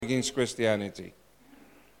against Christianity.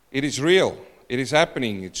 It is real. It is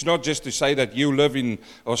happening. It's not just to say that you live in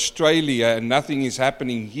Australia and nothing is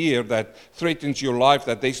happening here that threatens your life,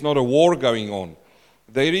 that there's not a war going on.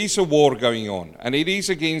 There is a war going on, and it is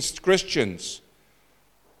against Christians.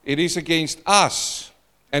 It is against us.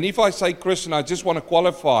 And if I say Christian, I just want to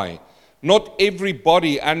qualify. Not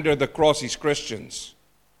everybody under the cross is Christians.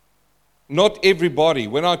 Not everybody.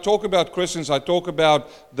 When I talk about Christians, I talk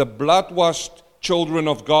about the blood-washed children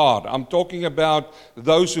of God. I'm talking about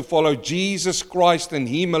those who follow Jesus Christ and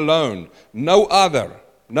Him alone. No other.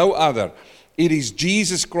 No other. It is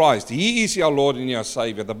Jesus Christ. He is our Lord and our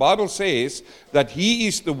Savior. The Bible says that He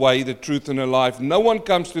is the way, the truth, and the life. No one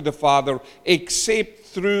comes to the Father except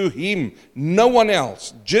through Him. No one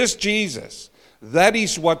else. Just Jesus. That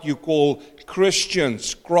is what you call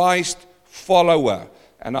Christians. Christ follower.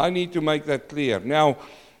 And I need to make that clear. Now,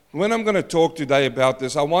 when I'm going to talk today about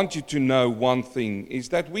this, I want you to know one thing, is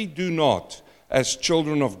that we do not, as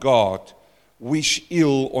children of God, wish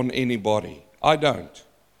ill on anybody. I don't.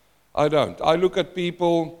 I look at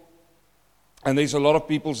people, and there's a lot of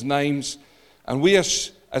people's names, and we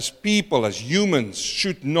as people, as humans,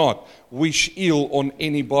 should not wish ill on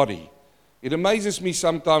anybody. It amazes me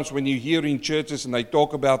sometimes when you hear in churches and they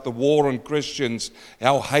talk about the war on Christians,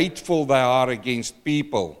 how hateful they are against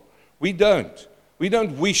people. We don't. We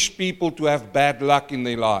don't wish people to have bad luck in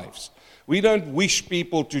their lives. We don't wish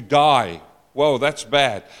people to die. Whoa, that's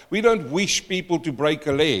bad. We don't wish people to break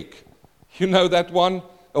a leg. You know that one?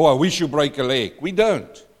 Oh, I wish you break a leg. We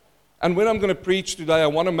don't. And when I'm going to preach today, I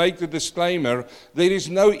want to make the disclaimer, there is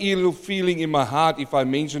no ill feeling in my heart if I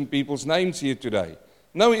mention people's names here today.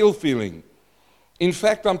 No ill feeling. In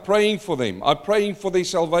fact, I'm praying for them. I'm praying for their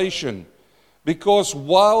salvation. Because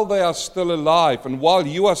while they are still alive, and while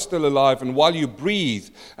you are still alive, and while you breathe,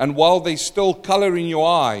 and while there's still color in your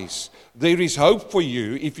eyes, there is hope for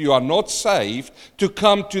you, if you are not saved, to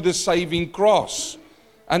come to the saving cross.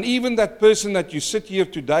 And even that person that you sit here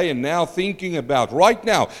today and now thinking about, right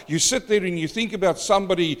now, you sit there and you think about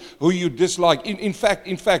somebody who you dislike. In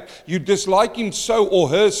fact, you dislike him so or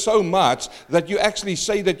her so much that you actually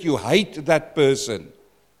say that you hate that person.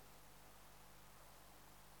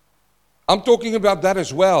 I'm talking about that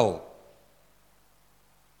as well.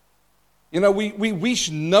 You know, we wish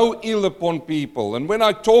no ill upon people. And when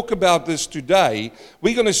I talk about this today,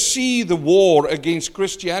 we're going to see the war against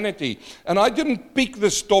Christianity. And I didn't pick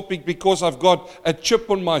this topic because I've got a chip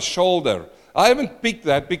on my shoulder. I haven't picked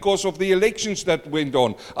that because of the elections that went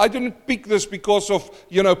on. I didn't pick this because of,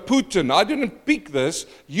 Putin. I didn't pick this.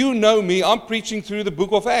 You know me. I'm preaching through the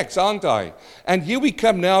book of Acts, aren't I? And here we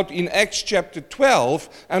come now in Acts chapter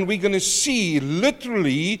 12, and we're going to see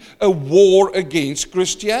literally a war against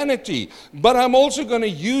Christianity. But I'm also going to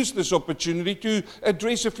use this opportunity to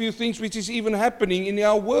address a few things which is even happening in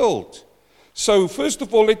our world. So first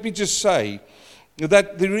of all, let me just say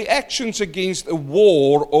that the reactions against a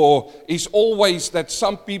war is always that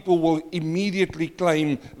some people will immediately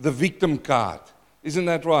claim the victim card. Isn't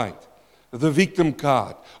that right? The victim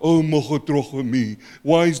card. Oh, me.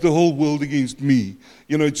 Why is the whole world against me?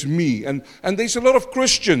 It's me. And there's a lot of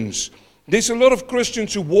Christians. There's a lot of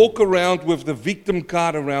Christians who walk around with the victim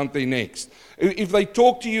card around their necks. If they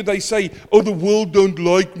talk to you, they say, oh, the world don't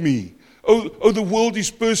like me. Oh, the world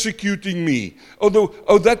is persecuting me.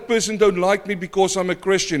 Oh, that person don't like me because I'm a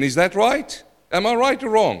Christian. Is that right? Am I right or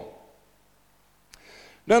wrong?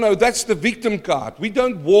 No, that's the victim card. We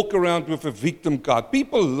don't walk around with a victim card.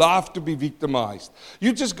 People love to be victimized.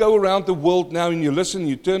 You just go around the world now and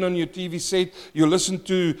you turn on your TV set, you listen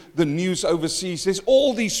to the news overseas. There's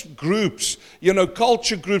all these groups,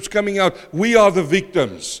 culture groups coming out. We are the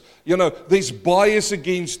victims. There's bias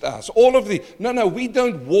against us. No, we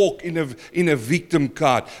don't walk in a victim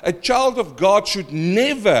card. A child of God should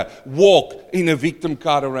never walk in a victim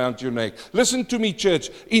card around your neck. Listen to me,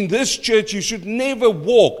 church. In this church, you should never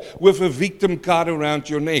walk with a victim card around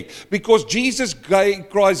your neck, because Jesus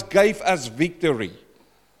Christ gave us victory.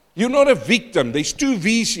 You're not a victim. There's two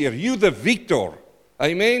V's here. You're the victor.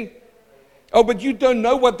 Amen? Oh, but you don't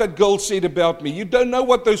know what that girl said about me. You don't know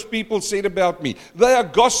what those people said about me. They are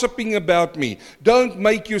gossiping about me. Don't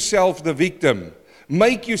make yourself the victim.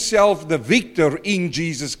 Make yourself the victor in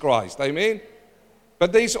Jesus Christ. Amen?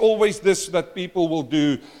 But there's always this that people will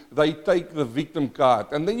do. They take the victim card.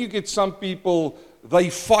 And then you get some people, they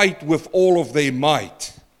fight with all of their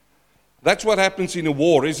might. That's what happens in a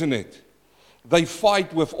war, isn't it? They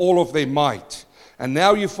fight with all of their might. And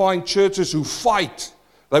now you find churches who fight.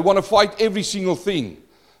 They want to fight every single thing.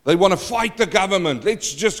 They want to fight the government.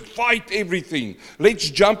 Let's just fight everything. Let's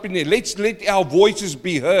jump in there. Let's let our voices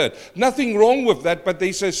be heard. Nothing wrong with that, but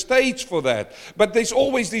there's a stage for that. But there's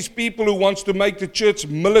always these people who wants to make the church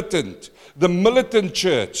militant, the militant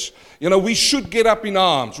church. We should get up in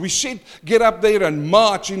arms. We should get up there and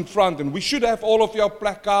march in front. And we should have all of our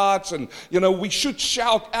placards. And, we should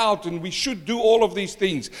shout out. And we should do all of these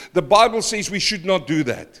things. The Bible says we should not do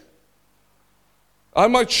that. I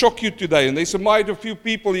might shock you today. And there's might a few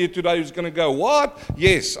people here today who's going to go, what?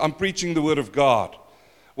 Yes, I'm preaching the Word of God.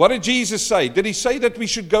 What did Jesus say? Did he say that we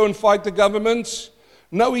should go and fight the governments?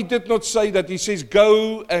 No, he did not say that. He says,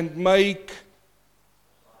 go and make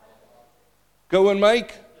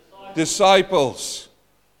disciples.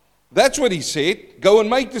 That's what he said. Go and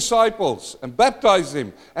make disciples and baptize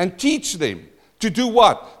them and teach them to do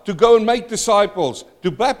what? To go and make disciples, to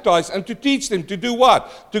baptize and to teach them to do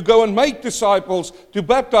what? To go and make disciples, to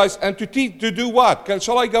baptize and to teach, to do what?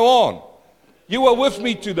 Shall I go on? You are with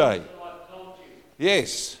me today.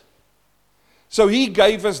 Yes. So he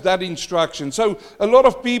gave us that instruction. So a lot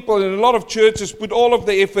of people in a lot of churches put all of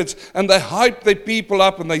their efforts and they hype their people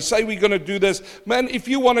up and they say we're going to do this. Man, if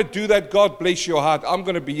you want to do that, God bless your heart. I'm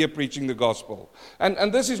going to be here preaching the gospel.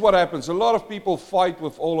 And this is what happens. A lot of people fight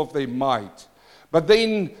with all of their might. But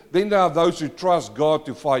then there are those who trust God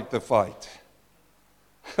to fight the fight.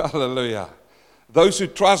 Hallelujah. Those who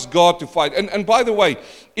trust God to fight. And by the way,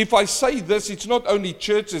 if I say this, it's not only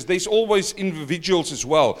churches. There's always individuals as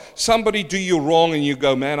well. Somebody do you wrong and you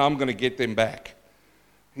go, man, I'm going to get them back.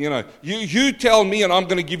 You tell me and I'm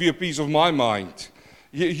going to give you a piece of my mind.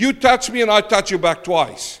 You touch me and I touch you back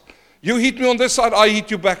twice. You hit me on this side, I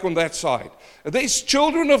hit you back on that side. There's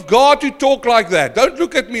children of God who talk like that. Don't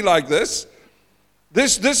look at me like this.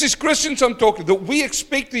 This is Christians I'm talking to. We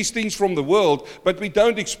expect these things from the world, but we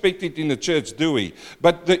don't expect it in the church, do we?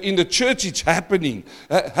 But in the church it's happening.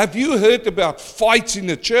 Have you heard about fights in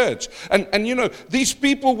the church? And these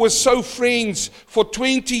people were so friends. For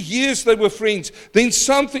 20 years they were friends. Then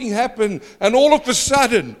something happened, and all of a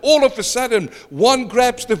sudden, one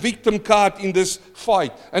grabs the victim card in this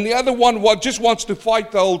fight, and the other one just wants to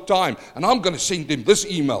fight the whole time. And I'm going to send them this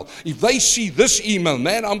email. If they see this email,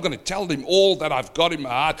 man, I'm going to tell them all that I've got in my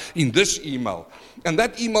heart in this email. And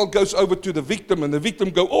that email goes over to the victim, and the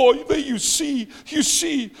victim go, oh, there you see,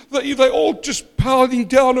 they all just piling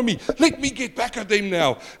down on me. Let me get back at them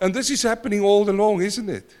now. And this is happening all along, isn't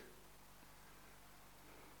it?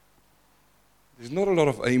 There's not a lot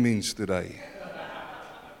of amens today.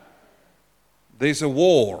 There's a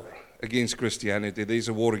war against Christianity. There's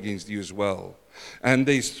a war against you as well. And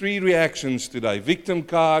there's three reactions today. Victim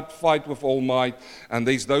card, fight with all might, and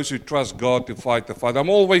there's those who trust God to fight the fight. I'm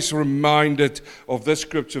always reminded of this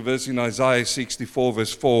scripture verse in Isaiah 64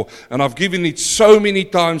 verse 4, and I've given it so many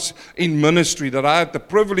times in ministry that I had the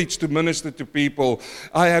privilege to minister to people.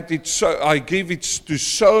 I give it to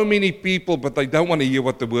so many people, but they don't want to hear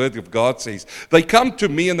what the word of God says. They come to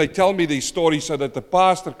me and they tell me their story so that the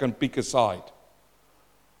pastor can pick a side.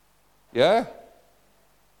 Yeah?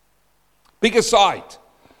 Pick a side.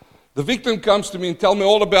 The victim comes to me and tell me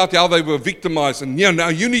all about how they were victimized. And now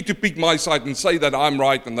you need to pick my side and say that I'm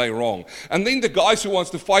right and they're wrong. And then the guys who wants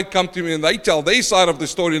to fight come to me and they tell their side of the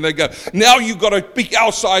story. And they go, now you got to pick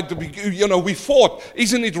our side. We fought.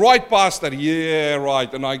 Isn't it right, Pastor? Yeah,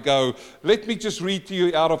 right. And I go, let me just read to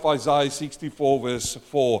you out of Isaiah 64 verse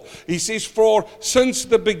 4. He says, for since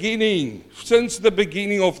the beginning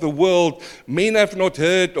of the world, men have not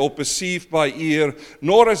heard or perceived by ear,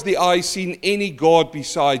 nor has the eye seen any God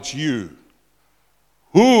besides you.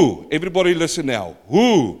 Who, everybody listen now,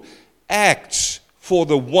 who acts for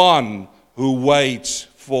the one who waits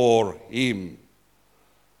for him.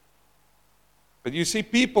 But you see,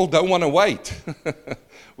 people don't want to wait.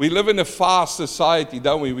 We live in a fast society,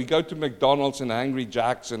 don't we? We go to McDonald's and Angry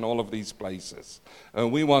Jacks and all of these places.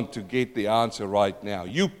 And we want to get the answer right now.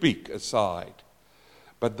 You pick a side.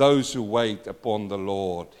 But those who wait upon the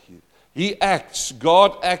Lord,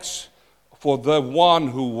 God acts for the one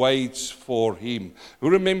who waits for him. Who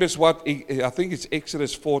remembers what, I think it's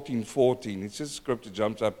Exodus 14:14. It's just scripture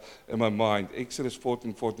jumps up in my mind. Exodus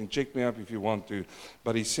 14:14. Check me up if you want to.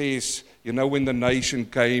 But he says, when the nation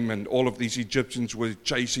came and all of these Egyptians were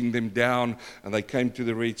chasing them down and they came to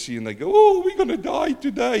the Red Sea and they go, oh, we're going to die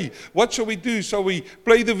today. What shall we do? Shall we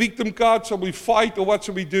play the victim card? Shall we fight, or what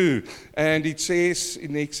shall we do? And it says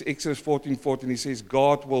in Exodus 14:14, he says,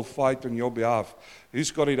 God will fight on your behalf. Who's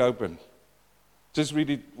got it open? Just read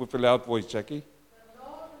it with a loud voice, Jackie. The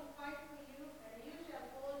Lord will fight for you, and you shall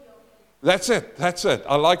hold your peace. That's it.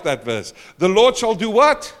 I like that verse. The Lord shall do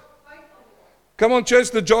what? Fight for you. Come on,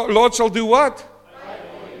 church. The Lord shall do what? Fight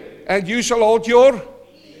for you. And you shall hold your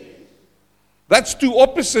peace. That's two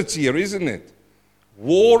opposites here, isn't it?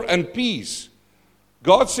 War and peace.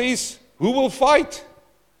 God says, who will fight?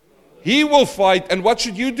 He will fight. And what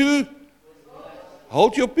should you do?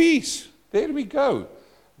 Hold your peace. There we go.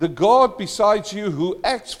 The God besides you who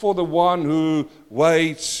acts for the one who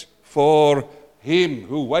waits for Him.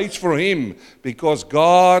 Who waits for Him. Because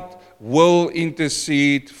God will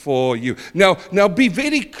intercede for you. Now be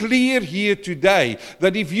very clear here today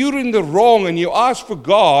that if you're in the wrong and you ask for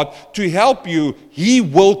God to help you, He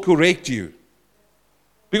will correct you.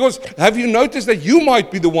 Because have you noticed that you might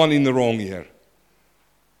be the one in the wrong here?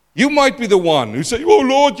 You might be the one who say, oh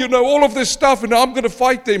Lord, you know all of this stuff and I'm going to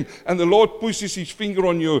fight them. And the Lord pushes His finger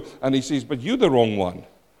on you and He says, but you're the wrong one.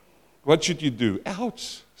 What should you do?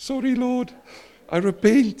 Ouch, sorry Lord, I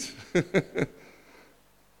repent.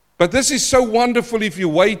 But this is so wonderful if you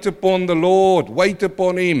wait upon the Lord, wait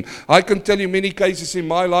upon Him. I can tell you many cases in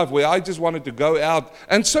my life where I just wanted to go out.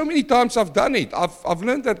 And so many times I've done it. I've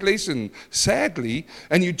learned that lesson, sadly.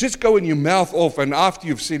 And you just go and you mouth off. And after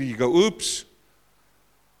you've said it, you go, oops,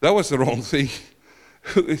 that was the wrong thing.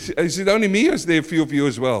 Is it only me or is there a few of you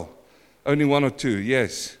as well? Only one or two,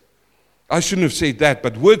 yes. I shouldn't have said that.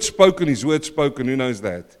 But word spoken is word spoken. Who knows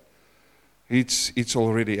that? It's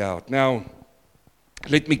already out. Now,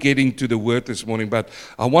 let me get into the word this morning, but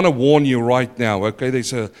I want to warn you right now, okay?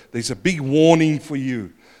 There's a big warning for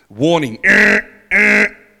you. Warning.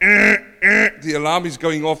 The alarm is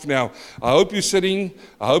going off now. I hope you're sitting.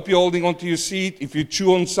 I hope you're holding onto your seat. If you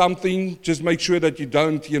chew on something, just make sure that you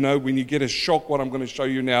don't, when you get a shock, what I'm going to show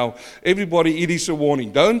you now. Everybody, it is a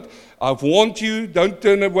warning. I've warned you. Don't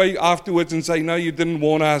turn away afterwards and say, no, you didn't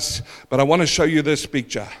warn us. But I want to show you this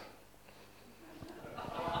picture.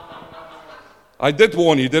 I did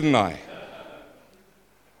warn you, didn't I?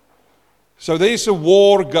 So there's a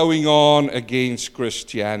war going on against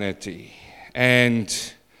Christianity. And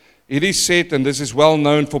it is said, and this is well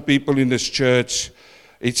known for people in this church,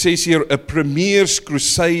 it says here, a premier's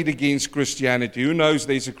crusade against Christianity. Who knows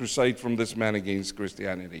there's a crusade from this man against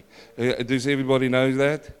Christianity? Does everybody know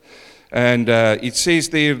that? And it says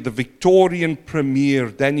there, the Victorian premier,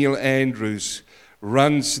 Daniel Andrews,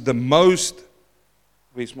 runs the most...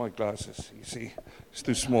 Where's my glasses? You see, it's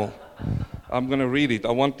too small. I'm going to read it.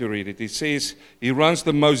 I want to read it. It says, he runs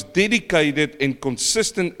the most dedicated and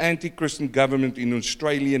consistent anti-Christian government in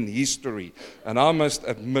Australian history. And I must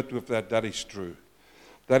admit with that is true.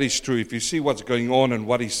 That is true. If you see what's going on and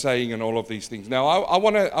what he's saying and all of these things. Now, I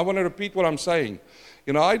want to repeat what I'm saying.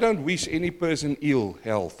 I don't wish any person ill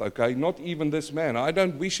health, okay? Not even this man. I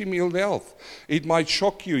don't wish him ill health. It might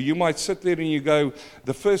shock you. You might sit there and you go,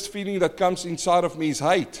 the first feeling that comes inside of me is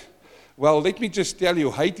hate. Well, let me just tell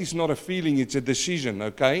you, hate is not a feeling, it's a decision,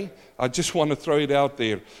 okay? I just want to throw it out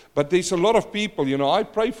there. But there's a lot of people, I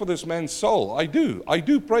pray for this man's soul. I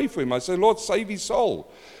do pray for him. I say, Lord, save his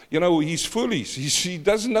soul. He's foolish. He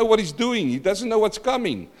doesn't know what he's doing. He doesn't know what's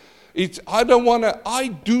coming. I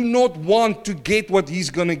do not want to get what he's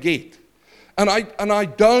going to get. And I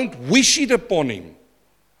don't wish it upon him.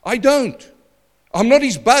 I don't. I'm not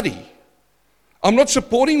his buddy. I'm not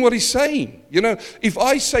supporting what he's saying. If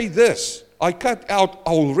I say this, I cut out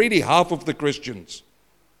already half of the Christians.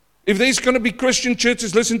 If there's going to be Christian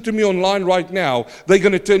churches, listen to me online right now, they're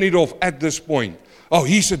going to turn it off at this point. Oh,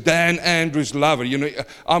 he's a Dan Andrews lover.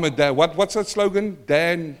 I'm a Dan. What's that slogan?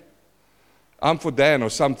 Dan... I'm for Dan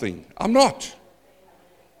or something. I'm not.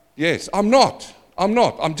 Yes, I'm not.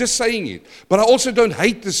 I'm just saying it. But I also don't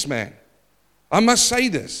hate this man. I must say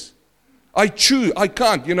this. I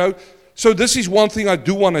can't, So this is one thing I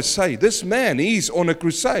do want to say. This man is on a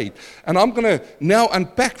crusade. And I'm going to now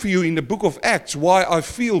unpack for you in the book of Acts why I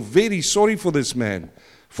feel very sorry for this man.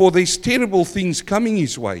 For there's terrible things coming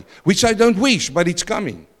his way, which I don't wish, but it's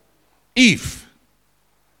coming. If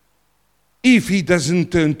he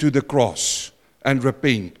doesn't turn to the cross and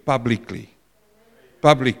repent publicly.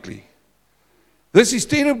 This is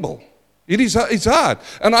terrible. It's hard.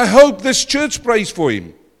 And I hope this church prays for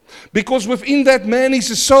him. Because within that man is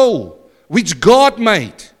a soul, which God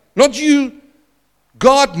made. Not you.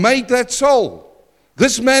 God made that soul.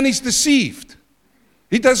 This man is deceived.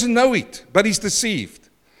 He doesn't know it, but he's deceived.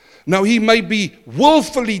 Now he may be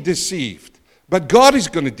willfully deceived, but God is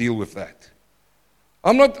going to deal with that.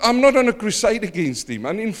 I'm not on a crusade against him.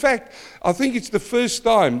 And in fact, I think it's the first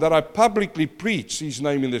time that I publicly preach his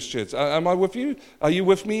name in this church. Am I with you? Are you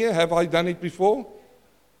with me here? Have I done it before?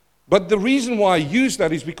 But the reason why I use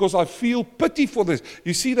that is because I feel pity for this.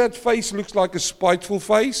 You see that face looks like a spiteful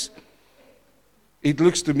face? It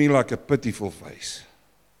looks to me like a pitiful face.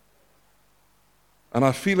 And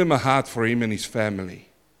I feel in my heart for him and his family.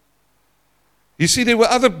 You see, there were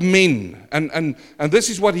other men, and this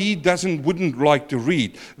is what he wouldn't like to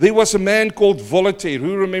read. There was a man called Voltaire.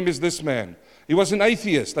 Who remembers this man? He was an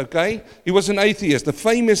atheist, okay? He was an atheist, a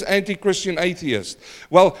famous anti-Christian atheist.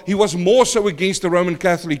 Well, he was more so against the Roman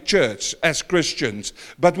Catholic Church as Christians,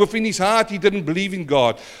 but within his heart he didn't believe in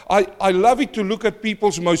God. I love it to look at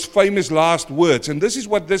people's most famous last words, and this is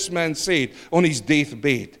what this man said on his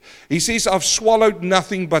deathbed. He says, "I've swallowed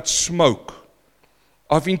nothing but smoke.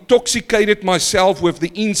 I've intoxicated myself with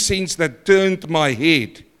the incense that turned my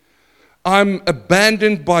head. I'm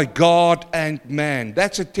abandoned by God and man."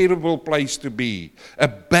 That's a terrible place to be.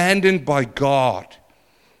 Abandoned by God.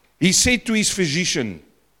 He said to his physician,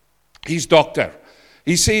 his doctor,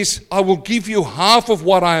 he says, "I will give you half of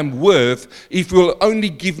what I am worth if you will only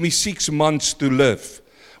give me 6 months to live."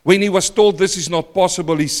 When he was told this is not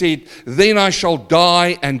possible, he said, "Then I shall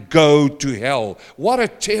die and go to hell." What a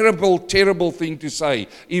terrible, terrible thing to say,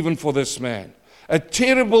 even for this man. A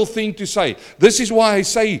terrible thing to say. This is why I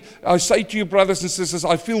say to you, brothers and sisters,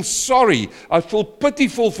 I feel sorry, I feel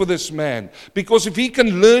pitiful for this man. Because if he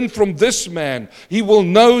can learn from this man, he will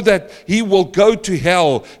know that he will go to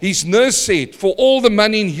hell. His nurse said, "For all the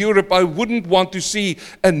money in Europe, I wouldn't want to see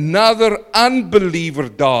another unbeliever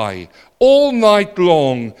die." All night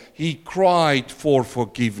long, he cried for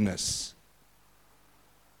forgiveness.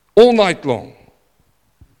 All night long.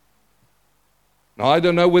 Now, I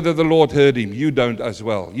don't know whether the Lord heard him. You don't as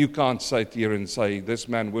well. You can't sit here and say, this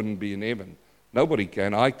man wouldn't be in heaven. Nobody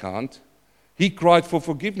can. I can't. He cried for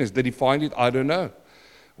forgiveness. Did he find it? I don't know.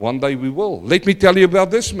 One day we will. Let me tell you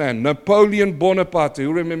about this man, Napoleon Bonaparte.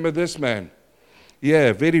 Who remember this man?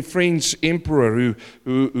 Yeah, very French emperor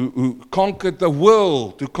who conquered the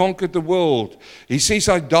world, He says,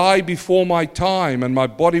 "I die before my time and my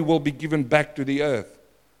body will be given back to the earth."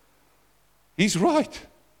 He's right.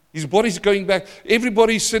 His body's going back.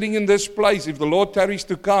 Everybody's sitting in this place. If the Lord tarries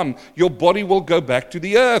to come, your body will go back to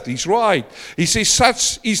the earth. He's right. He says,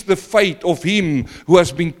 "Such is the fate of him who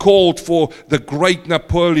has been called for the great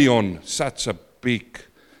Napoleon." Such a big,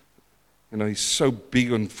 he's so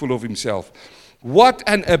big and full of himself. What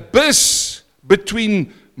an abyss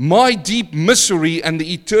between my deep misery and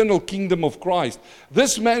the eternal kingdom of Christ.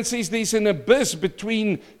 This man says there's an abyss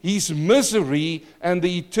between his misery and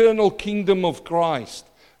the eternal kingdom of Christ.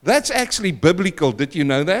 That's actually biblical. Did you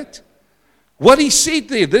know that? What he said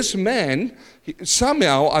there, this man,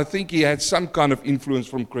 somehow I think he had some kind of influence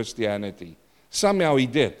from Christianity. Somehow he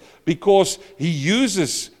did. Because he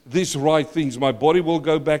uses these right things. My body will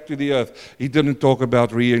go back to the earth. He didn't talk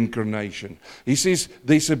about reincarnation. He says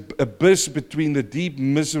there's an abyss between the deep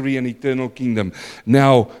misery and eternal kingdom.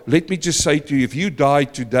 Now, let me just say to you, if you die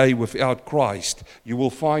today without Christ, you will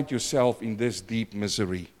find yourself in this deep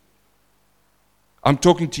misery. I'm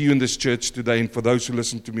talking to you in this church today and for those who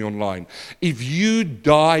listen to me online. If you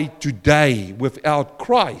die today without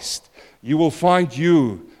Christ, you will find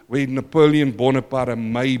you where Napoleon Bonaparte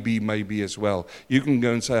maybe as well. You can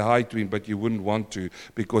go and say hi to him, but you wouldn't want to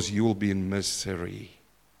because you will be in misery.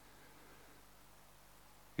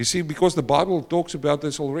 You see, because the Bible talks about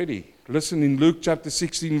this already. Listen in Luke chapter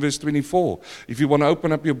 16, verse 24. If you want to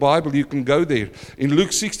open up your Bible, you can go there. In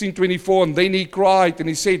Luke 16, 24, and then he cried and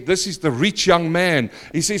he said, this is the rich young man.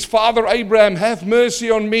 He says, "Father Abraham, have mercy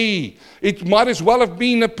on me." It might as well have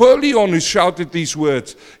been Napoleon who shouted these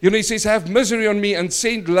words. He says, "Have mercy on me and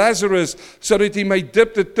send Lazarus so that he may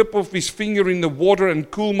dip the tip of his finger in the water and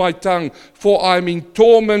cool my tongue, for I'm in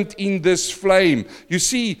torment in this flame." You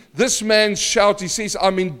see, this man shouts, he says,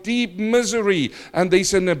 "I'm in deep misery and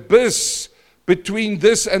there's an abyss between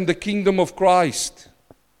this and the kingdom of Christ."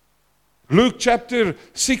 Luke chapter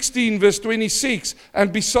 16 verse 26,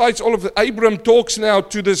 and besides all of it, Abram talks now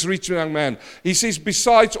to this rich young man. He says,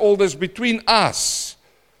 besides all this, between us,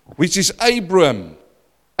 which is Abram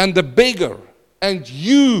and the beggar, and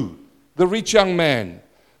you, the rich young man,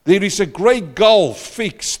 there is a great gulf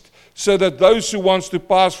fixed, so that those who wants to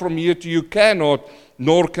pass from here to you cannot,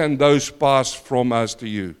 nor can those pass from us to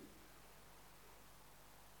you.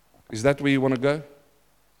 Is that where you want to go?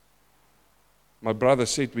 My brother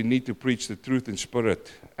said we need to preach the truth in spirit,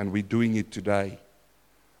 and we're doing it today.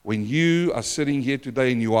 When you are sitting here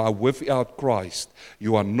today and you are without Christ,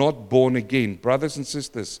 you are not born again. Brothers and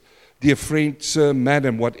sisters, dear friend, sir,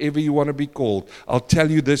 madam, whatever you want to be called, I'll tell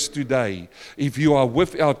you this today. If you are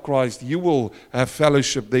without Christ, you will have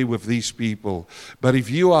fellowship there with these people. But if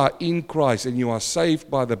you are in Christ and you are saved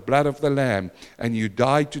by the blood of the Lamb and you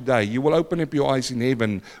die today, you will open up your eyes in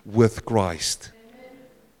heaven with Christ.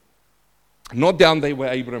 Not down there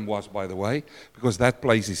where Abraham was, by the way, because that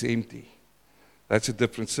place is empty. That's a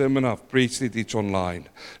different sermon. I've preached it. It's online.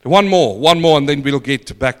 One more, and then we'll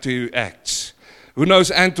get back to Acts. Who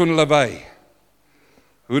knows Anton LaVey?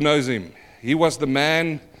 Who knows him? He was the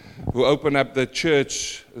man who opened up the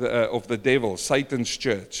church of the devil, Satan's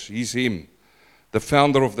church. He's him, the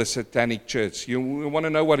founder of the satanic church. You want to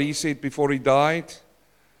know what he said before he died?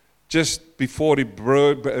 Just before he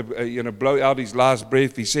blew out his last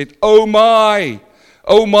breath, he said, oh my,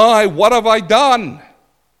 what have I done?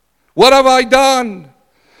 What have I done?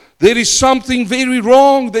 There is something very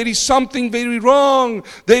wrong. There is something very wrong.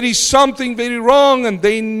 There is something very wrong. And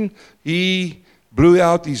then he blew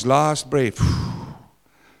out his last breath.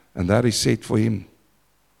 And that is set for him.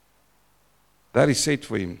 That is set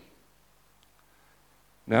for him.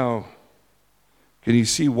 Now, can you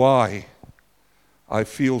see why I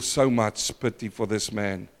feel so much pity for this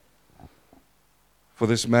man? For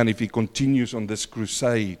this man, if he continues on this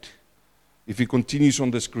crusade,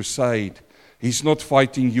 he's not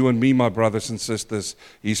fighting you and me, my brothers and sisters.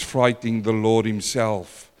 He's fighting the Lord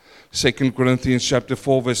himself. 2 Corinthians chapter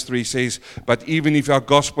 4 verse 3 says, but even if our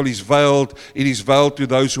gospel is veiled, it is veiled to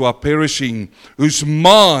those who are perishing, whose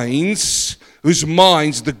minds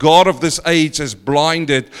the God of this age has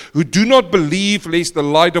blinded, who do not believe lest the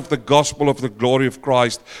light of the gospel of the glory of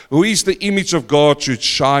Christ, who is the image of God, should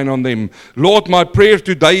shine on them. Lord, my prayer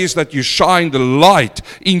today is that you shine the light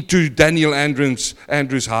into Daniel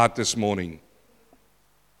Andrews' heart this morning.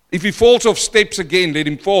 If he falls off steps again, let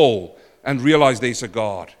him fall and realize there's a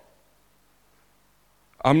God.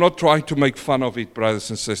 I'm not trying to make fun of it,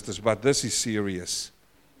 brothers and sisters, but this is serious.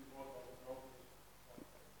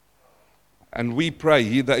 And we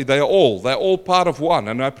pray. They're all part of one,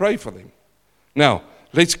 and I pray for them. Now,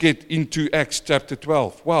 let's get into Acts chapter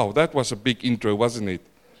 12. Wow, that was a big intro, wasn't it?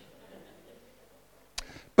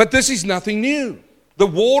 But this is nothing new. The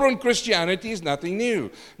war on Christianity is nothing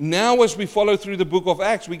new. Now, as we follow through the book of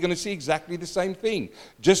Acts, we're going to see exactly the same thing.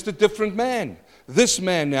 Just a different man. This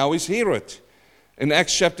man now is Herod. In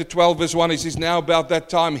Acts chapter 12 verse 1, it says, now about that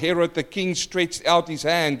time Herod the king stretched out his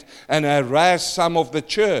hand and harassed some of the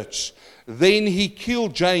church. Then he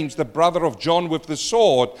killed James, the brother of John, with the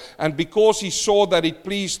sword. And because he saw that it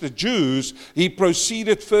pleased the Jews, he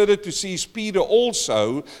proceeded further to seize Peter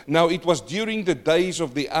also. Now it was during the days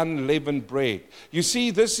of the unleavened bread. You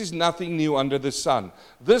see, this is nothing new under the sun.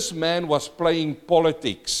 This man was playing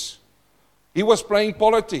politics. He was playing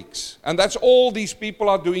politics, and that's all these people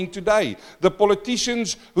are doing today. The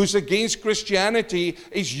politicians who's against Christianity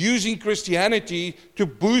is using Christianity to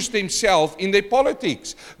boost themselves in their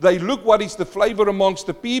politics. They look what is the flavor amongst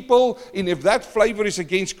the people, and if that flavor is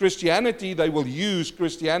against Christianity, they will use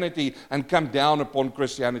Christianity and come down upon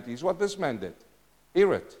Christianity. It's what this man did.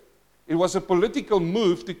 Herod. It was a political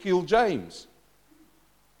move to kill James.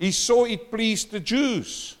 He saw it pleased the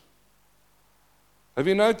Jews. Have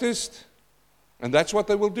you noticed? And that's what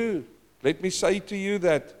they will do. Let me say to you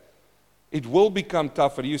that it will become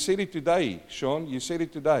tougher. You said it today, Sean. You said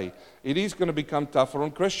it today. It is going to become tougher on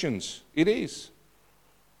Christians. It is.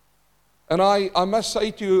 And I must say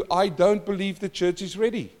to you, I don't believe the church is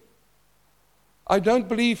ready. I don't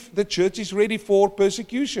believe the church is ready for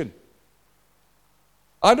persecution.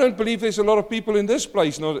 I don't believe there's a lot of people in this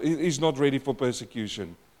place is not ready for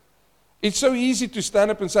persecution. It's so easy to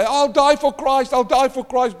stand up and say, I'll die for Christ, I'll die for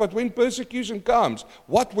Christ. But when persecution comes,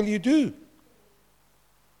 what will you do?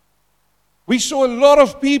 We saw a lot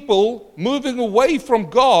of people moving away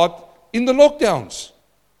from God in the lockdowns.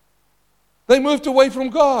 They moved away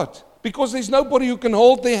from God because there's nobody who can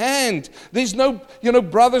hold their hand. There's no,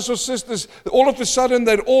 brothers or sisters. All of a sudden,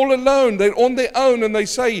 they're all alone. They're on their own, and they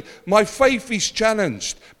say, my faith is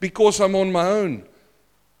challenged because I'm on my own.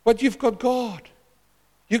 But you've got God.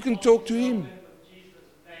 You can talk to him.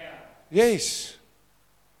 Yes.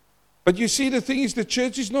 But you see, the thing is, the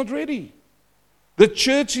church is not ready. The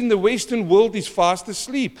church in the Western world is fast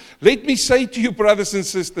asleep. Let me say to you, brothers and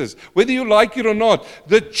sisters, whether you like it or not,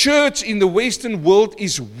 the church in the Western world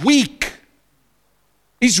is weak.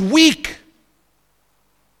 Is weak.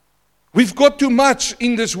 We've got too much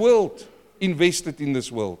in this world, invested in this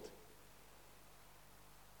world.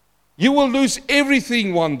 You will lose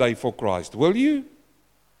everything one day for Christ, will you?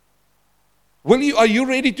 Are you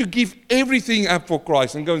ready to give everything up for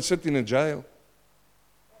Christ and go and sit in a jail?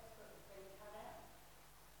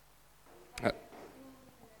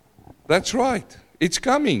 That's right. It's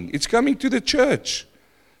coming. It's coming to the church.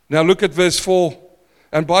 Now look at verse 4.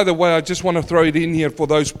 And by the way, I just want to throw it in here for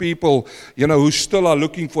those people, who still are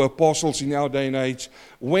looking for apostles in our day and age.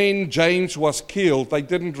 When James was killed, they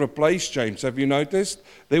didn't replace James. Have you noticed?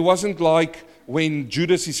 There wasn't like when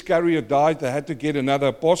Judas Iscariot died, they had to get another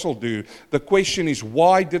apostle to. The question is,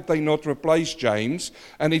 why did they not replace James?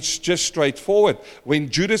 And it's just straightforward. When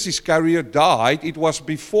Judas Iscariot died, it was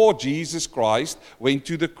before Jesus Christ went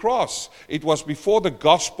to the cross. It was before the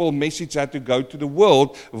gospel message had to go to the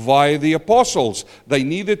world via the apostles. They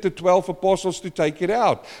needed the 12 apostles to take it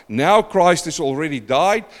out. Now Christ has already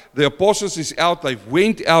died. The apostles is out. They've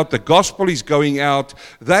went out. The gospel is going out.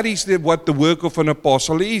 That is what the work of an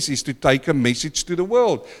apostle is to take a message to the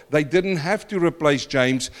world. They didn't have to replace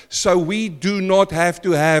James, so we do not have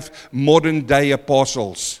to have modern day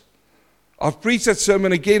apostles. I've preached that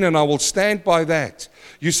sermon again, and I will stand by that.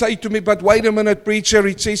 You say to me, but wait a minute, preacher,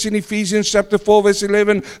 it says in Ephesians chapter 4, verse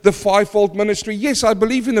 11, the fivefold ministry. Yes, I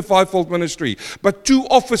believe in the fivefold ministry, but 2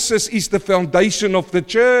 offices is the foundation of the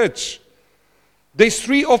church. There's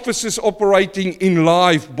 3 offices operating in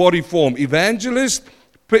live body form: evangelist,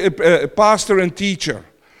 pastor, and teacher.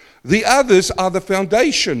 The others are the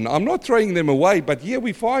foundation. I'm not throwing them away, but here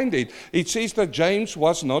we find it. It says that James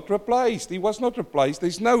was not replaced. He was not replaced.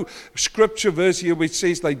 There's no scripture verse here which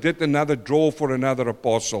says they did another draw for another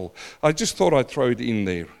apostle. I just thought I'd throw it in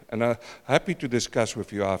there, and I'm happy to discuss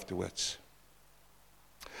with you afterwards.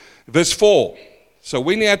 Verse 4. So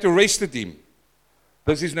when he had arrested him,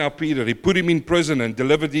 this is now Peter, he put him in prison and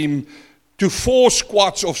delivered him to 4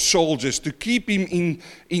 squads of soldiers to keep him in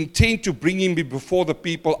intent to bring him before the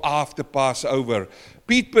people after Passover.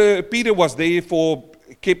 Peter was therefore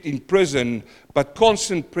kept in prison, but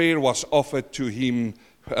constant prayer was offered to him,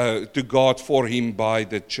 to God for him by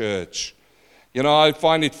the church. You know, I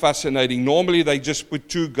find it fascinating. Normally they just put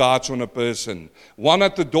 2 guards on a person, one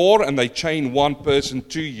at the door, and they chain one person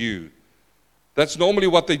to you. That's normally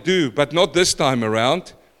what they do, but not this time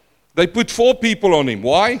around. They put 4 people on him.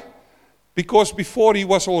 Why? Because before he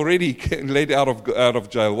was already let out of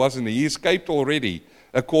jail, wasn't he? He escaped already,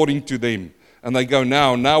 according to them. And they go,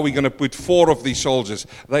 now we're going to put 4 of these soldiers.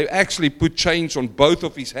 They actually put chains on both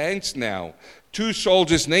of his hands now. 2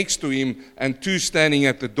 soldiers next to him and 2 standing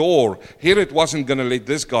at the door. Herod wasn't going to let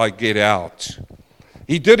this guy get out.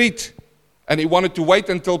 He did it, and he wanted to wait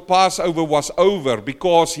until Passover was over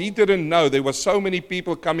because he didn't know there were so many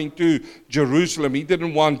people coming to Jerusalem. He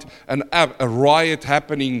didn't want a riot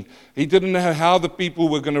happening. He didn't know how the people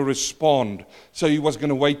were going to respond. So he was going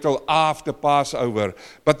to wait till after Passover.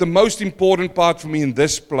 But the most important part for me in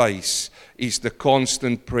this place is the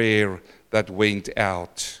constant prayer that went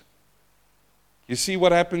out. You see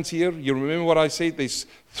what happens here? You remember what I said? There's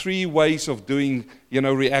 3 ways of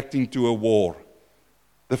reacting to a war.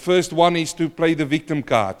 The first one is to play the victim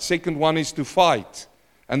card. Second one is to fight.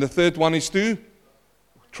 And the third one is to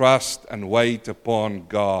trust and wait upon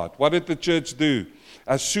God. What did the church do?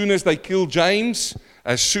 As soon as they killed James,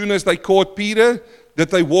 as soon as they caught Peter, did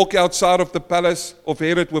they walk outside of the palace of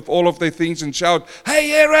Herod with all of their things and shout, "Hey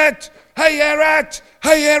Herod! Hey Herod!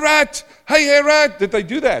 Hey Herod! Hey Herod!" Did they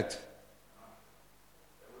do that?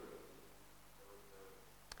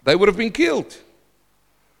 They would have been killed.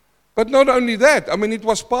 But not only that, it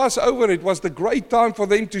was Passover. It was the great time for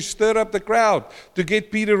them to stir up the crowd, to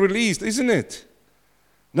get Peter released, isn't it?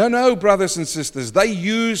 No, brothers and sisters. They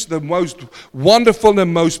used the most wonderful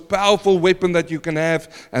and most powerful weapon that you can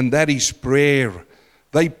have, and that is prayer.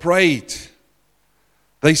 They prayed.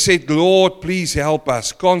 They said, "Lord, please help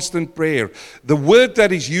us." Constant prayer. The word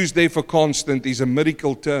that is used there for constant is a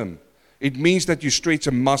medical term. It means that you stretch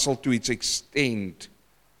a muscle to its extent.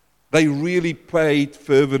 They really prayed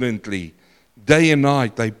fervently. Day and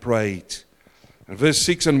night they prayed. And verse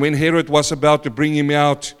 6, and when Herod was about to bring him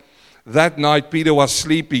out, that night Peter was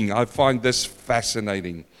sleeping. I find this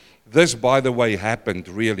fascinating. This, by the way, happened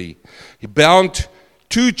really. He bound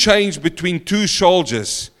 2 chains between 2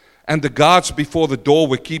 soldiers, and the guards before the door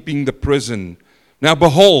were keeping the prison. Now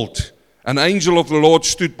behold, an angel of the Lord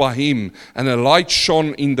stood by him, and a light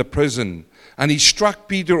shone in the prison. And he struck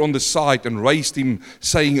Peter on the side and raised him,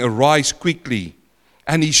 saying, "Arise quickly."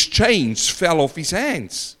 And his chains fell off his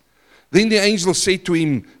hands. Then the angel said to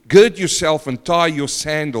him, "Gird yourself and tie your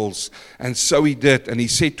sandals." And so he did. And he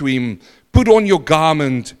said to him, "Put on your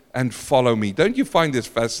garment and follow me." Don't you find this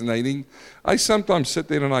fascinating? I sometimes sit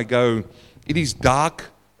there and I go, it is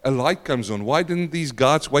dark, a light comes on. Why didn't these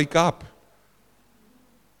guards wake up?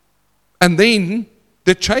 And then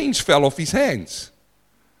the chains fell off his hands.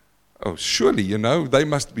 Oh, surely, they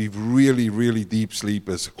must be really, really deep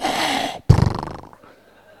sleepers.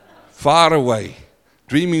 Far away,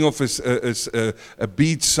 dreaming of a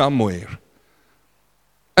beach somewhere.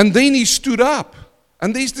 And then he stood up.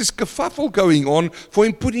 And there's this kerfuffle going on for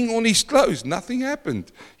him putting on his clothes. Nothing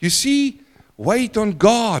happened. You see, wait on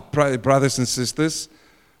God, brothers and sisters,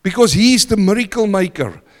 because He's the miracle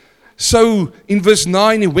maker. So in verse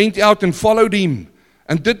 9, he went out and followed him,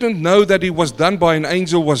 and didn't know that it was done by an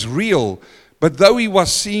angel was real. But though he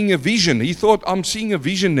was seeing a vision, he thought, I'm seeing a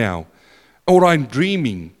vision now, or I'm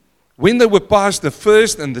dreaming. When they were past the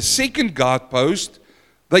first and the second guard post,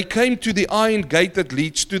 they came to the iron gate that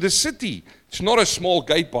leads to the city. It's not a small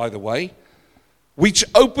gate, by the way, which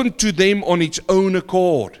opened to them on its own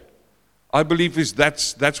accord. I believe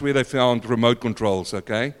that's where they found remote controls,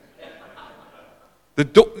 okay? The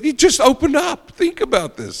door, it just opened up. Think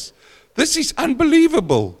about this. This is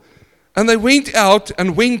unbelievable. And they went out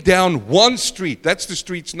and went down one street. That's the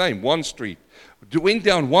street's name, one street. They went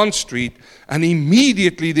down one street, and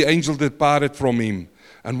immediately the angel departed from him.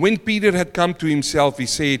 And when Peter had come to himself, he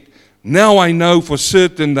said, now I know for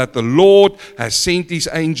certain that the Lord has sent his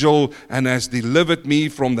angel and has delivered me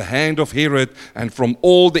from the hand of Herod and from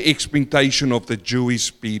all the expectation of the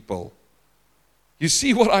Jewish people. You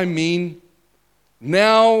see what I mean?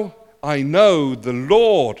 Now I know the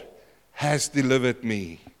Lord has delivered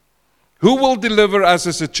me. Who will deliver us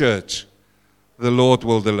as a church? The Lord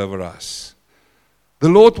will deliver us. The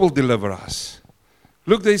Lord will deliver us.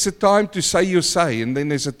 Look, there's a time to say your say, and then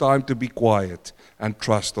there's a time to be quiet and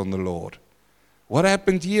trust on the Lord. What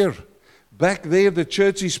happened here? Back there, the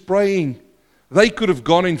church is praying. They could have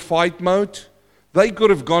gone in fight mode. They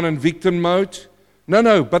could have gone in victim mode.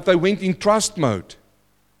 No, but they went in trust mode.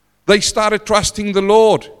 They started trusting the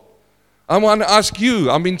Lord. I want to ask you,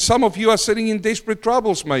 some of you are sitting in desperate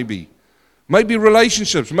troubles maybe. Maybe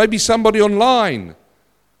relationships, maybe somebody online.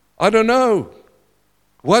 I don't know.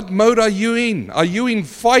 What mode are you in? Are you in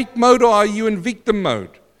fight mode or are you in victim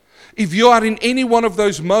mode? If you are in any one of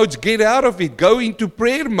those modes, get out of it. Go into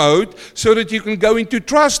prayer mode so that you can go into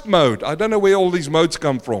trust mode. I don't know where all these modes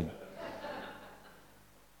come from.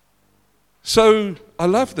 So, I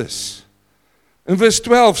love this. In verse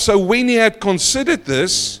 12, so when he had considered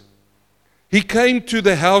this, he came to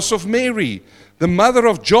the house of Mary, the mother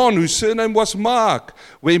of John, whose surname was Mark,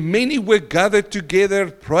 where many were gathered together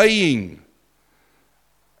praying.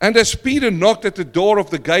 And as Peter knocked at the door of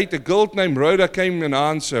the gate, a girl named Rhoda came in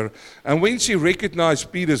answer. And when she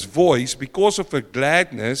recognized Peter's voice, because of her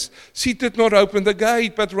gladness, she did not open the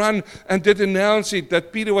gate, but ran and did announce it,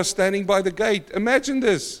 that Peter was standing by the gate. Imagine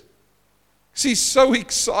this. She's so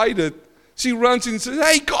excited. She runs in and says,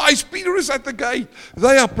 hey guys, Peter is at the gate.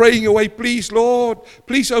 They are praying away. Please, Lord,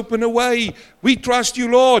 please open a way. We trust you,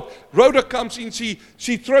 Lord. Rhoda comes in.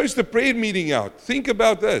 She throws the prayer meeting out. Think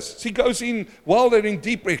about this. She goes in while they're in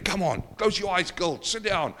deep prayer. Come on, close your eyes, girl. Sit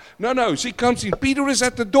down. No. She comes in. Peter is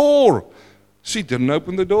at the door. She didn't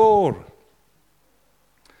open the door.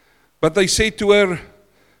 But they said to her,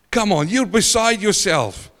 come on, you're beside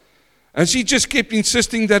yourself. And she just kept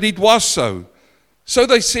insisting that it was so. So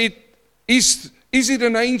they said, Is it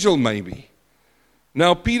an angel maybe?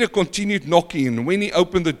 Now Peter continued knocking, and when he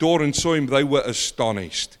opened the door and saw him, they were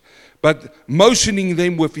astonished. But motioning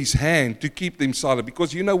them with his hand to keep them silent,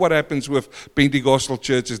 because you know what happens with Pentecostal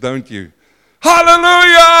churches, don't you?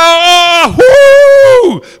 Hallelujah!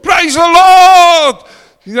 Woo! Praise the Lord!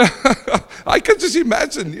 I can just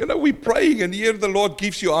imagine, we're praying and here the Lord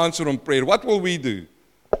gives you answer on prayer. What will we do?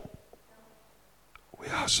 We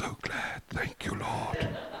are so glad. Thank you, Lord.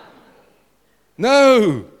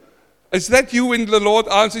 No. Is that you when the Lord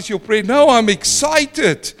answers your prayer? No, I'm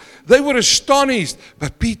excited. They were astonished.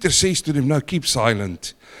 But Peter says to them, no, keep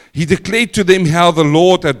silent. He declared to them how the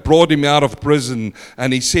Lord had brought him out of prison.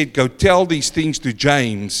 And he said, go tell these things to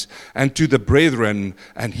James and to the brethren.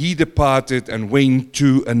 And he departed and went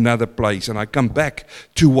to another place. And I come back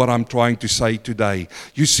to what I'm trying to say today.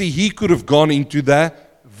 You see, he could have gone into the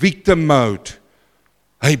victim mode.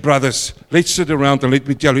 Hey brothers, let's sit around and let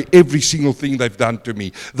me tell you every single thing they've done to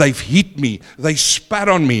me. They've hit me. They spat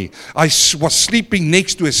on me. I was sleeping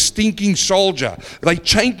next to a stinking soldier. They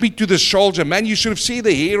chained me to the soldier. Man, you should have seen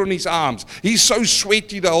the hair on his arms. He's so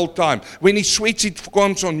sweaty the whole time. When he sweats, it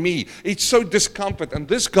comes on me. It's so discomfort. And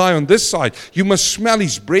this guy on this side, you must smell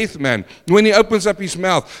his breath, man. When he opens up his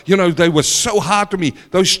mouth, they were so hard to me.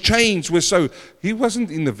 Those chains were so... He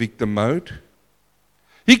wasn't in the victim mode.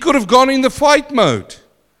 He could have gone in the fight mode.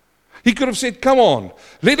 He could have said, come on,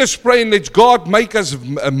 let us pray and let God make us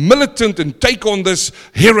militant and take on this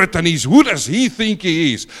Herod and who does he think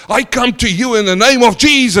he is? I come to you in the name of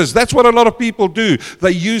Jesus. That's what a lot of people do.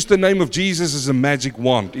 They use the name of Jesus as a magic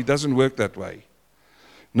wand. It doesn't work that way.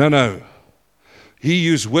 No. He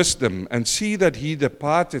used wisdom, and see that he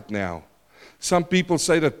departed now. Some people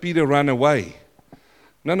say that Peter ran away.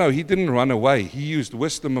 No, he didn't run away. He used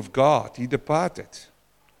wisdom of God. He departed.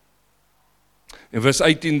 In verse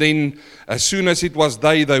 18, then, as soon as it was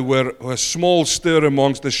day, there were a small stir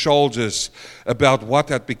amongst the soldiers about what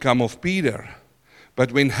had become of Peter.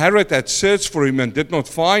 But when Herod had searched for him and did not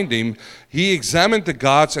find him, he examined the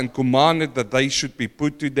guards and commanded that they should be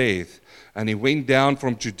put to death. And he went down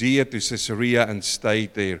from Judea to Caesarea and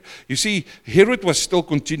stayed there. You see, Herod was still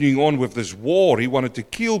continuing on with this war. He wanted to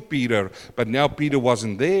kill Peter, but now Peter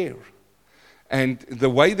wasn't there. And the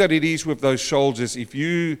way that it is with those soldiers, if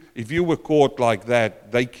you were caught like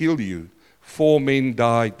that, they kill you. 4 men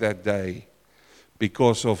died that day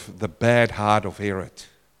because of the bad heart of Herod.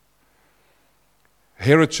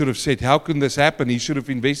 Herod should have said, how can this happen? He should have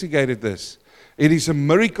investigated this. It is a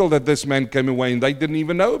miracle that this man came away and they didn't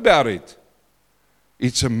even know about it.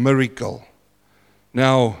 It's a miracle.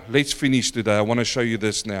 Now, let's finish today. I want to show you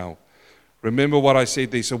this now. Remember what I said,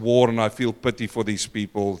 there's a war and I feel pity for these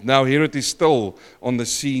people. Now Herod is still on the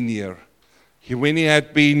scene here. When he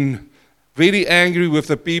had been very angry with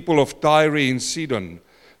the people of Tyre and Sidon,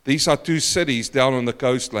 these are 2 cities down on the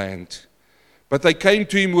coastland. But they came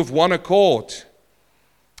to him with one accord.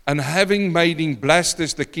 And having made him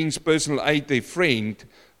Blastus, the king's personal aide, their friend,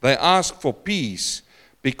 they asked for peace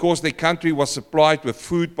because their country was supplied with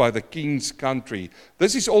food by the king's country.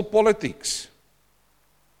 This is all politics.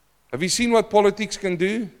 Have you seen what politics can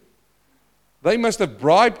do? They must have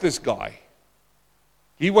bribed this guy.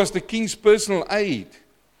 He was the king's personal aide.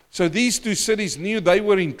 So these 2 cities knew they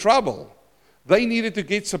were in trouble. They needed to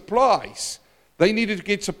get supplies. They needed to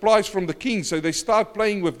get supplies from the king. So they start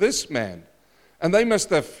playing with this man. And they must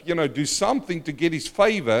have, do something to get his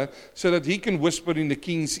favor so that he can whisper in the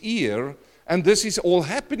king's ear. And this is all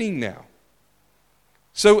happening now.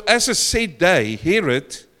 So as a said day,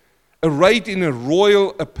 Herod, arrayed in a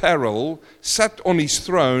royal apparel, sat on his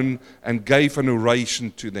throne and gave an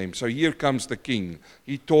oration to them. So here comes the king.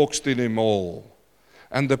 He talks to them all.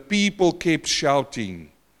 And the people kept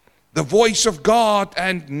shouting, the voice of God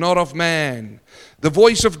and not of man. The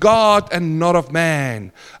voice of God and not of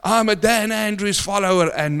man. I'm a Dan Andrews follower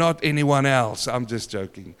and not anyone else. I'm just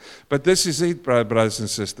joking. But this is it, brothers and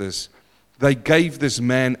sisters. They gave this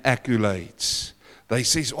man accolades. They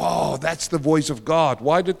says, oh, that's the voice of God.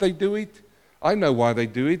 Why did they do it? I know why they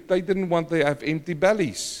do it. They didn't want to have empty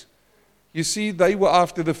bellies. You see, they were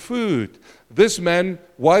after the food. This man,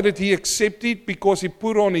 why did he accept it? Because he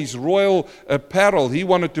put on his royal apparel. He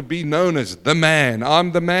wanted to be known as the man.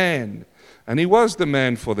 I'm the man. And he was the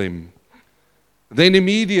man for them. Then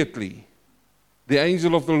immediately, the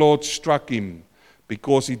angel of the Lord struck him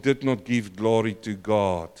because he did not give glory to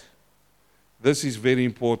God. This is very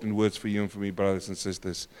important words for you and for me, brothers and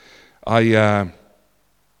sisters. I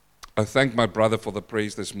thank my brother for the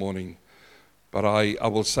praise this morning. But I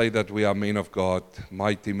will say that we are men of God,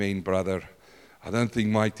 mighty men, brother. I don't think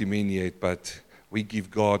mighty men yet, but we give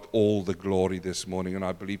God all the glory this morning. And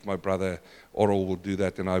I believe my brother Oral will do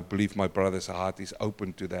that. And I believe my brother's heart is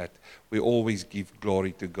open to that. We always give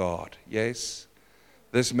glory to God. Yes?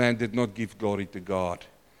 This man did not give glory to God.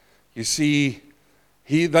 You see,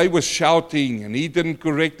 they were shouting and he didn't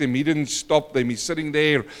correct them. He didn't stop them. He's sitting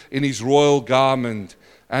there in his royal garment.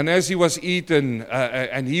 And as he was eaten,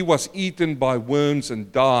 and he was eaten by worms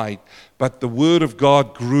and died, but the word of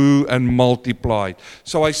God grew and multiplied.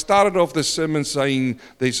 So I started off the sermon saying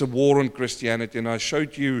there's a war on Christianity, and I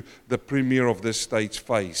showed you the premier of this state's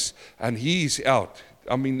face. And he's out.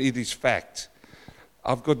 I mean, it is fact.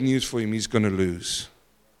 I've got news for him. He's going to lose.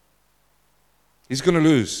 He's going to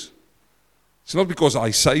lose. It's not because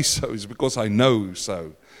I say so, it's because I know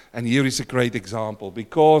so. And here is a great example.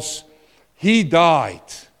 Because he died.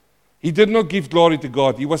 He did not give glory to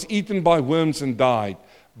God. He was eaten by worms and died.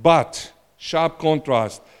 But, sharp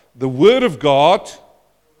contrast, the word of God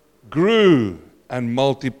grew and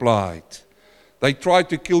multiplied. They tried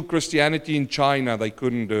to kill Christianity in China. They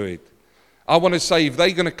couldn't do it. I want to say, if they're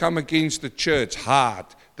going to come against the church hard,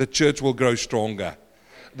 the church will grow stronger.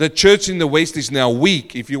 The church in the West is now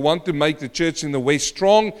weak. If you want to make the church in the West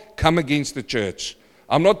strong, come against the church.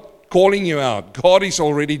 I'm not calling you out. God is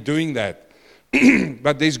already doing that.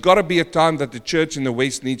 But there's got to be a time that the church in the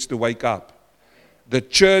West needs to wake up. The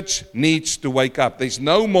church needs to wake up. There's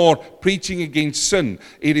no more preaching against sin.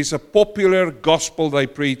 It is a popular gospel they're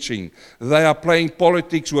preaching. They are playing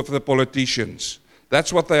politics with the politicians.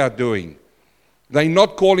 That's what they are doing. They're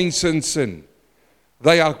not calling sin sin.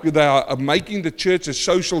 They are making the church a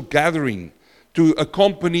social gathering to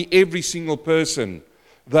accompany every single person.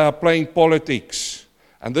 They are playing politics.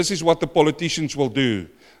 And this is what the politicians will do.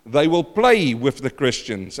 They will play with the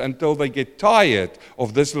Christians until they get tired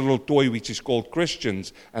of this little toy which is called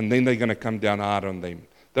Christians, and then they're going to come down hard on them.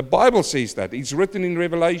 The Bible says that. It's written in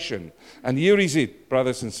Revelation. And here is it,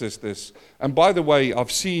 brothers and sisters. And by the way,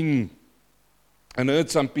 I've seen and heard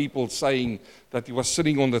some people saying that he was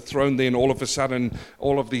sitting on the throne there and all of a sudden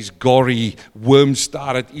all of these gory worms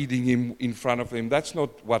started eating him in front of him. That's not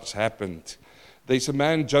what's happened. There's a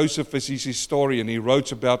man, Joseph is his historian, he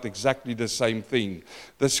wrote about exactly the same thing.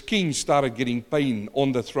 This king started getting pain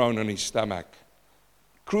on the throne on his stomach.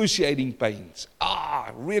 Cruciating pains.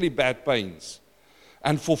 Really bad pains.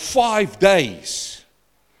 And for 5 days,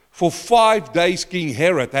 King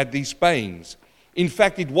Herod had these pains. In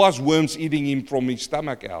fact, it was worms eating him from his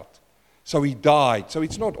stomach out. So he died. So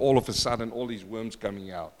it's not all of a sudden all these worms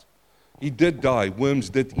coming out. He did die. Worms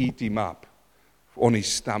did eat him up on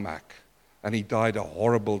his stomach. And he died a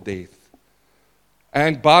horrible death.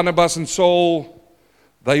 And Barnabas and Saul,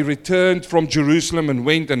 they returned from Jerusalem and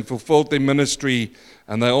went and fulfilled their ministry.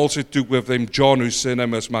 And they also took with them John, whose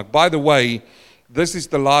surname was Mark. By the way, this is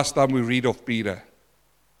the last time we read of Peter.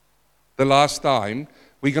 The last time.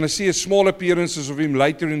 We're going to see a small appearances of him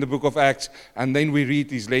later in the book of Acts, and then we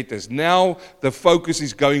read his letters. Now the focus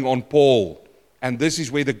is going on Paul, and this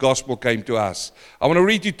is where the gospel came to us. I want to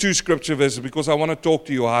read you 2 scripture verses because I want to talk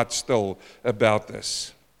to your heart still about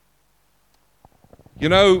this. You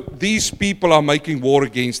know, these people are making war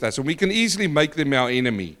against us, and we can easily make them our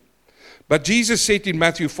enemy. But Jesus said in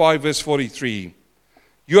Matthew 5 verse 43,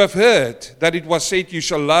 "You have heard that it was said, you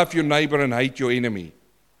shall love your neighbor and hate your enemy.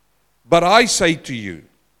 But I say to you,"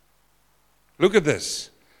 look at this,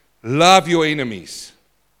 "love your enemies."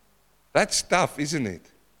 That's tough, isn't it?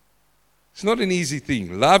 It's not an easy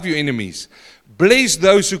thing. Love your enemies. Bless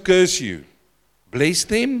those who curse you. Bless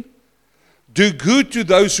them. Do good to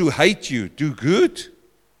those who hate you. Do good.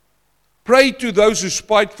 Pray to those who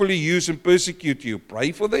spitefully use and persecute you.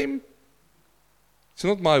 Pray for them. It's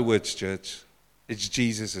not my words, church. It's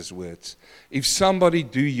Jesus' words. If somebody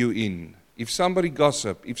do you in, if somebody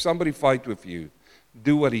gossip, if somebody fight with you,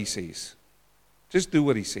 do what he says. Just do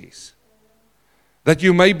what he says. That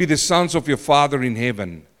you may be the sons of your Father in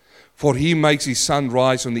heaven. For he makes his sun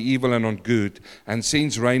rise on the evil and on good, and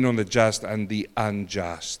sends rain on the just and the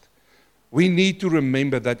unjust. We need to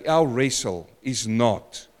remember that our wrestle is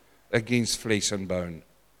not against flesh and bone.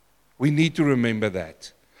 We need to remember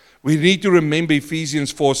that. We need to remember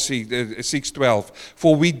Ephesians 6:12.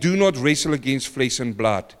 For we do not wrestle against flesh and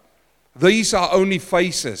blood. These are only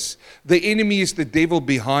faces. The enemy is the devil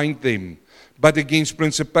behind them. But against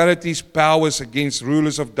principalities, powers, against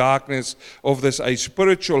rulers of darkness of this age,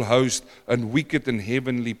 spiritual host and wicked in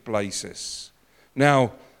heavenly places.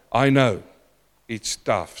 Now, I know it's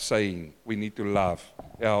tough saying we need to love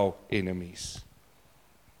our enemies.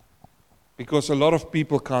 Because a lot of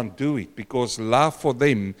people can't do it. Because love for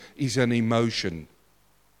them is an emotion.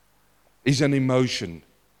 Is an emotion.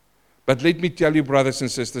 But let me tell you, brothers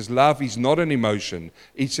and sisters, love is not an emotion.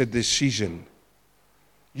 It's a decision.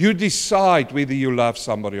 You decide whether you love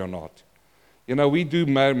somebody or not. You know, we do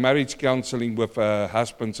marriage counseling with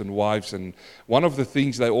husbands and wives, and one of the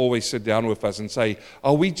things they always sit down with us and say,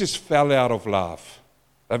 "Oh, we just fell out of love."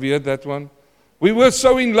 Have you heard that one? We were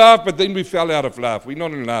so in love, but then we fell out of love. We're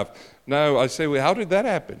not in love. No, I say, well, how did that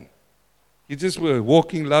happen? You just were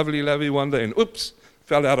walking lovely one day and oops,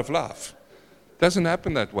 fell out of love. Doesn't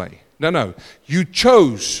happen that way. No. You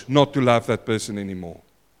chose not to love that person anymore.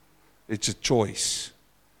 It's a choice.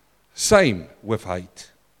 Same with hate.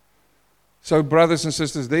 So, brothers and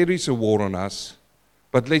sisters, there is a war on us,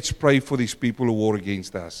 but let's pray for these people who war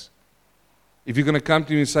against us. If you're going to come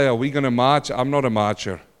to me and say, are we going to march? I'm not a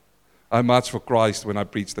marcher. I march for Christ when I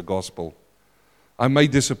preach the gospel. I may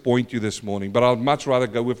disappoint you this morning, but I'd much rather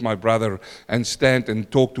go with my brother and stand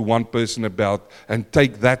and talk to one person about and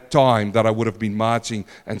take that time that I would have been marching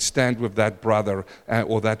and stand with that brother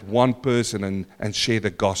or that one person and share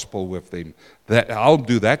the gospel with them. I'll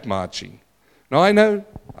do that marching. Now I know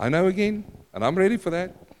again, and I'm ready for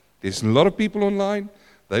that. There's a lot of people online.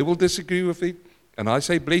 They will disagree with it. And I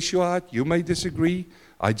say, bless your heart. You may disagree.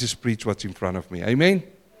 I just preach what's in front of me. Amen?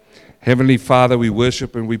 Heavenly Father, we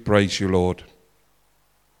worship and we praise you, Lord.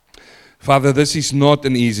 Father, this is not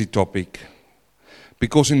an easy topic.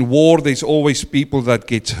 Because in war, there's always people that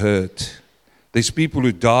get hurt. There's people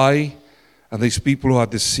who die, and there's people who are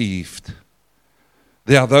deceived.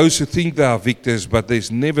 There are those who think they are victors, but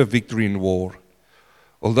there's never victory in war.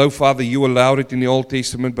 Although, Father, you allowed it in the Old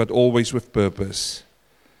Testament, but always with purpose.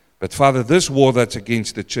 But, Father, this war that's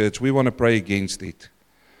against the church, we want to pray against it.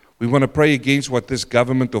 We want to pray against what this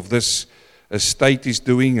government of this state is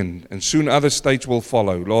doing, and soon other states will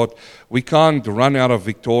follow. Lord, we can't run out of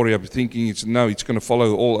Victoria thinking it's going to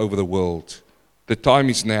follow all over the world. The time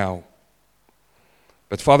is now.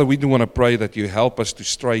 But Father, we do want to pray that you help us to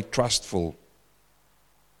stay trustful,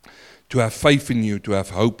 to have faith in you, to have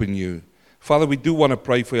hope in you. Father, we do want to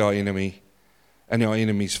pray for our enemy and our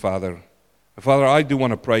enemies, Father. Father, I do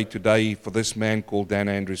want to pray today for this man called Dan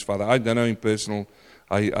Andrews, Father. I don't know him personal.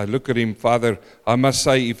 I look at him, Father. I must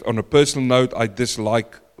say, if on a personal note, I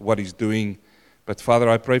dislike what he's doing. But Father,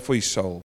 I pray for his soul.